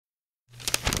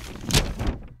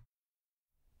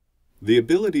The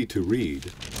ability to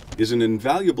read is an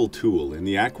invaluable tool in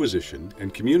the acquisition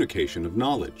and communication of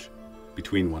knowledge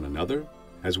between one another,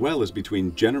 as well as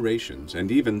between generations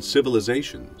and even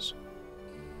civilizations.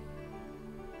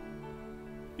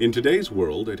 In today's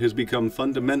world, it has become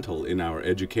fundamental in our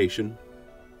education,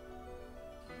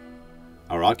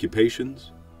 our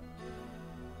occupations,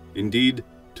 indeed,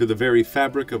 to the very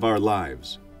fabric of our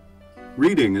lives.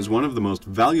 Reading is one of the most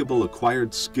valuable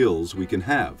acquired skills we can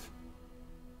have.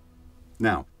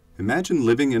 Now, imagine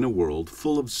living in a world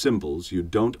full of symbols you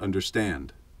don't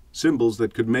understand, symbols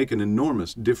that could make an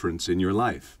enormous difference in your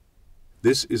life.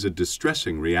 This is a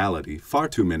distressing reality far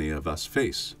too many of us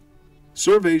face.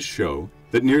 Surveys show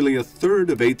that nearly a third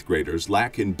of 8th graders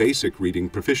lack in basic reading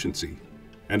proficiency,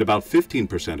 and about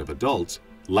 15% of adults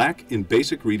lack in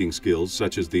basic reading skills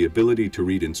such as the ability to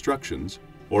read instructions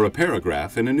or a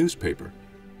paragraph in a newspaper.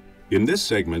 In this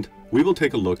segment, we will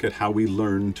take a look at how we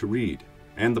learn to read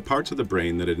and the parts of the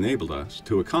brain that enabled us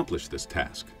to accomplish this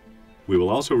task. We will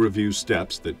also review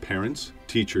steps that parents,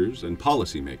 teachers, and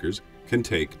policymakers can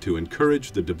take to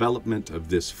encourage the development of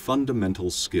this fundamental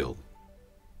skill.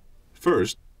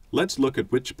 First, let's look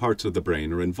at which parts of the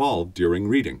brain are involved during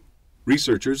reading.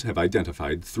 Researchers have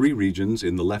identified 3 regions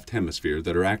in the left hemisphere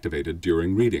that are activated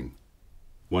during reading.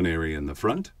 1 area in the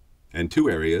front and 2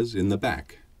 areas in the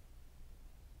back.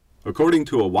 According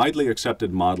to a widely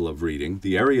accepted model of reading,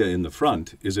 the area in the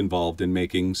front is involved in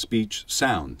making speech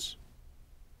sounds.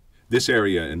 This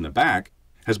area in the back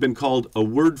has been called a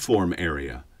word form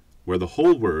area, where the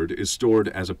whole word is stored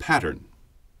as a pattern.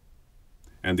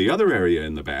 And the other area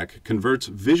in the back converts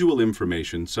visual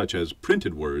information such as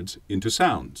printed words into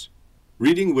sounds.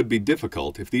 Reading would be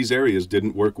difficult if these areas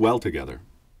didn't work well together.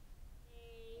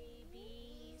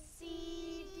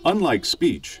 Unlike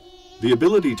speech, the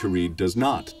ability to read does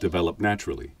not develop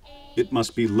naturally. It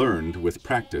must be learned with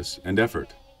practice and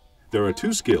effort. There are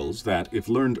 2 skills that, if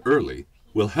learned early,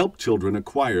 will help children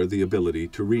acquire the ability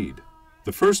to read.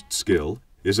 The first skill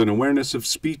is an awareness of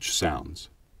speech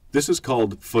sounds. This is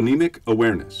called phonemic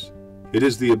awareness. It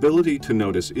is the ability to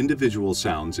notice individual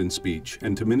sounds in speech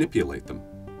and to manipulate them.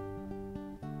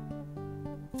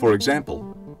 For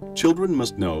example, children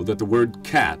must know that the word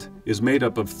cat is made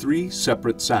up of 3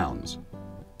 separate sounds,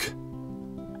 k,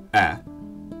 a,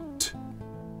 t,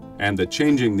 and that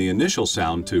changing the initial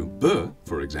sound to b,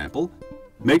 for example,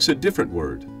 makes a different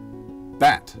word,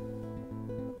 bat.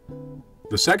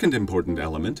 The second important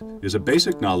element is a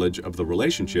basic knowledge of the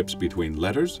relationships between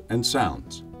letters and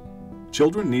sounds.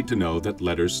 Children need to know that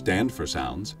letters stand for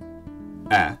sounds,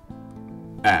 a,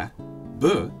 b,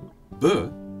 b,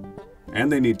 and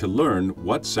they need to learn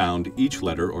what sound each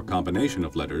letter or combination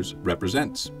of letters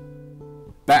represents.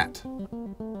 Bat,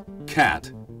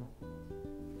 cat.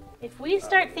 If we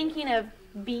start thinking of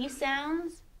B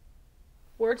sounds,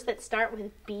 words that start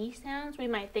with B sounds, we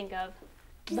might think of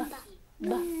b,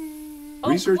 b.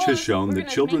 Research has shown that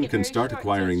children can start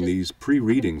acquiring these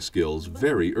pre-reading skills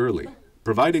very early,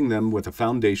 providing them with a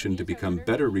foundation to become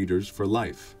better readers for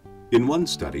life. In one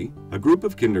study, a group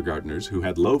of kindergartners who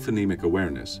had low phonemic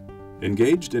awareness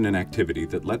engaged in an activity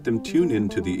that let them tune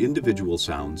into the individual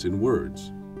sounds in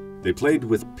words. They played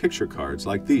with picture cards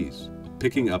like these,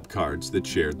 picking up cards that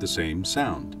shared the same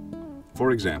sound.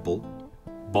 For example,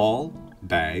 ball,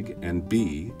 bag, and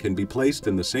bee can be placed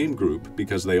in the same group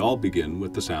because they all begin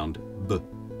with the sound b,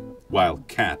 while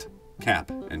cat, cap,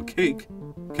 and cake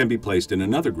can be placed in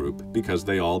another group because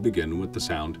they all begin with the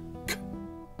sound k.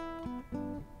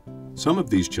 Some of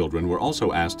these children were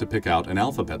also asked to pick out an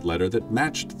alphabet letter that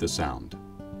matched the sound.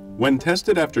 When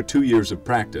tested after 2 years of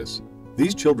practice,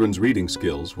 these children's reading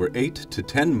skills were 8 to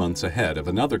 10 months ahead of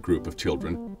another group of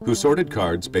children who sorted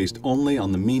cards based only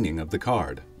on the meaning of the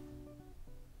card.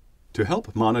 To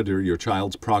help monitor your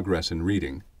child's progress in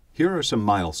reading, here are some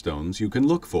milestones you can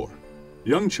look for.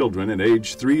 Young children at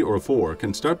age 3 or 4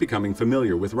 can start becoming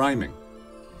familiar with rhyming.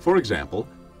 For example,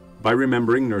 by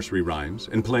remembering nursery rhymes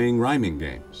and playing rhyming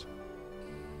games.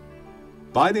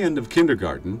 By the end of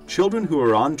kindergarten, children who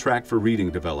are on track for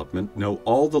reading development know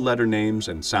all the letter names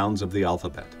and sounds of the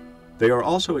alphabet. They are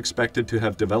also expected to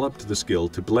have developed the skill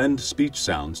to blend speech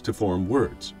sounds to form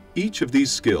words. Each of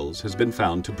these skills has been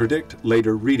found to predict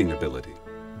later reading ability.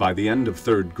 By the end of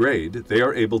 3rd grade, they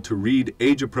are able to read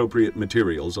age-appropriate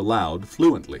materials aloud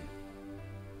fluently.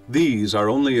 These are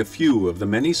only a few of the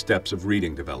many steps of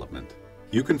reading development.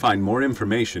 You can find more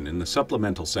information in the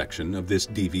supplemental section of this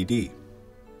DVD.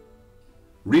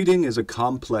 Reading is a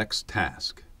complex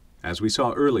task. As we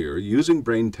saw earlier, using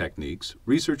brain techniques,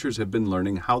 researchers have been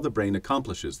learning how the brain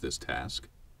accomplishes this task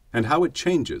and how it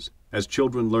changes as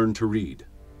children learn to read.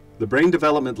 The Brain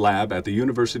Development Lab at the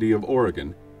University of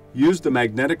Oregon used the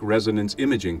magnetic resonance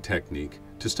imaging technique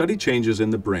to study changes in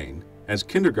the brain as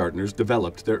kindergartners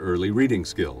developed their early reading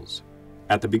skills.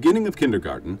 At the beginning of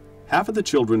kindergarten, half of the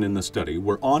children in the study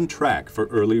were on track for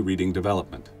early reading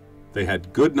development. They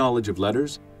had good knowledge of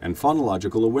letters and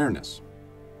phonological awareness.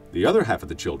 The other half of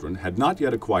the children had not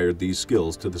yet acquired these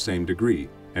skills to the same degree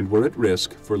and were at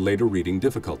risk for later reading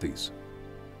difficulties.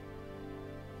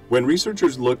 When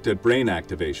researchers looked at brain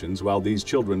activations while these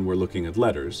children were looking at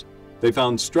letters, they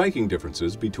found striking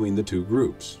differences between the two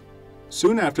groups.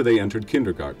 Soon after they entered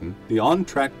kindergarten, the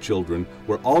on-track children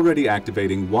were already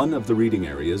activating one of the reading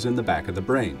areas in the back of the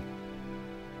brain.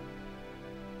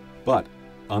 But,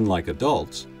 unlike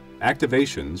adults,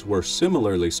 activations were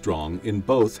similarly strong in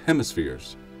both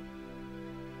hemispheres.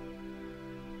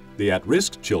 The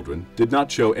at-risk children did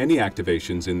not show any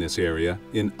activations in this area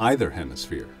in either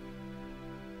hemisphere.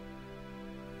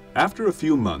 After a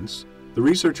few months, the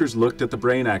researchers looked at the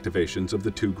brain activations of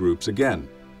the two groups again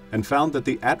and found that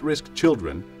the at-risk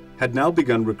children had now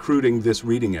begun recruiting this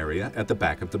reading area at the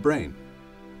back of the brain.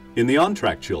 In the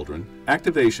on-track children,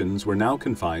 activations were now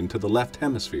confined to the left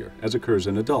hemisphere, as occurs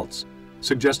in adults,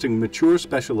 suggesting mature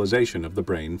specialization of the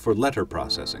brain for letter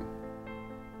processing.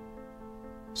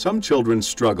 Some children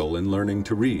struggle in learning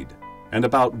to read, and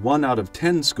about 1 out of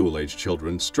 10 school-age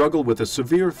children struggle with a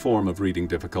severe form of reading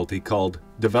difficulty called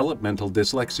developmental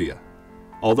dyslexia.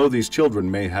 Although these children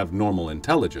may have normal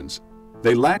intelligence,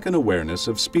 they lack an awareness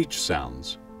of speech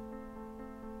sounds.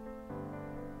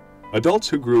 Adults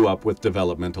who grew up with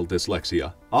developmental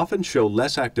dyslexia often show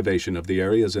less activation of the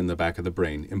areas in the back of the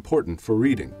brain important for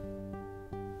reading.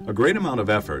 A great amount of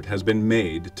effort has been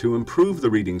made to improve the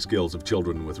reading skills of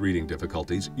children with reading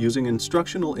difficulties using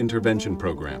instructional intervention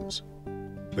programs.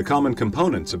 The common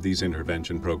components of these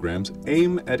intervention programs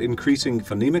aim at increasing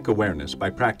phonemic awareness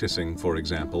by practicing, for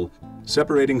example,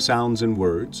 separating sounds in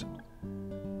words,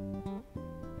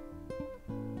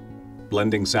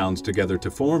 blending sounds together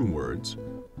to form words,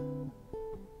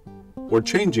 or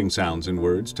changing sounds in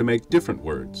words to make different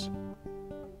words.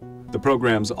 The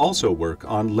programs also work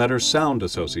on letter-sound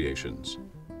associations.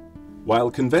 While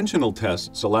conventional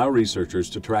tests allow researchers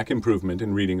to track improvement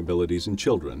in reading abilities in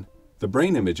children, the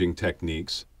brain imaging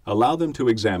techniques allow them to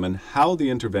examine how the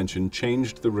intervention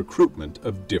changed the recruitment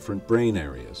of different brain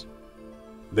areas.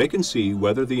 They can see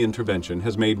whether the intervention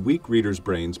has made weak readers'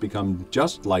 brains become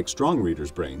just like strong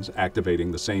readers' brains,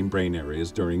 activating the same brain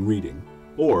areas during reading,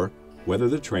 or whether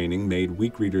the training made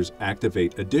weak readers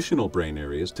activate additional brain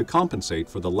areas to compensate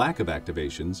for the lack of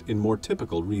activations in more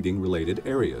typical reading-related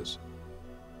areas.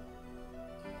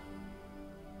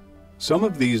 Some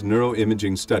of these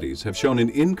neuroimaging studies have shown an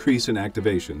increase in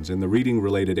activations in the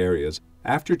reading-related areas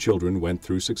after children went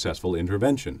through successful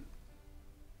intervention.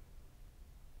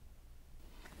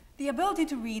 The ability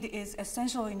to read is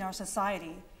essential in our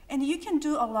society, and you can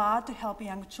do a lot to help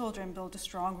young children build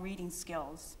strong reading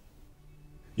skills.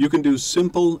 You can do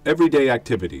simple, everyday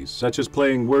activities such as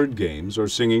playing word games or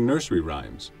singing nursery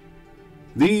rhymes.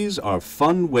 These are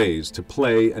fun ways to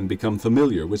play and become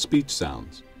familiar with speech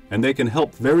sounds, and they can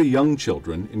help very young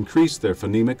children increase their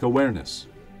phonemic awareness.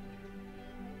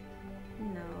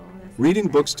 Reading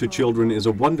books to children is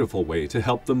a wonderful way to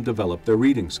help them develop their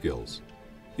reading skills.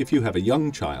 If you have a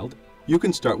young child, you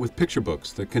can start with picture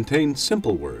books that contain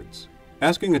simple words.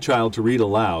 Asking a child to read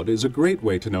aloud is a great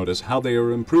way to notice how they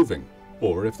are improving,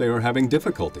 or if they are having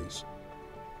difficulties.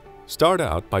 Start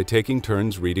out by taking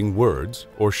turns reading words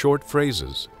or short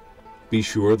phrases. Be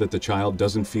sure that the child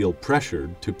doesn't feel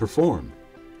pressured to perform.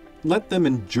 Let them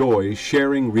enjoy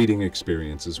sharing reading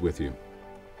experiences with you.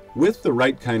 With the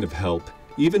right kind of help,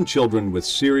 even children with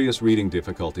serious reading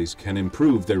difficulties can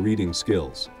improve their reading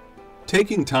skills.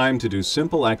 Taking time to do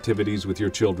simple activities with your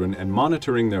children and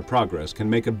monitoring their progress can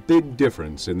make a big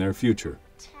difference in their future.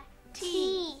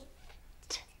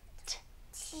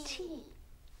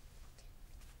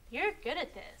 You're good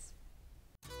at this.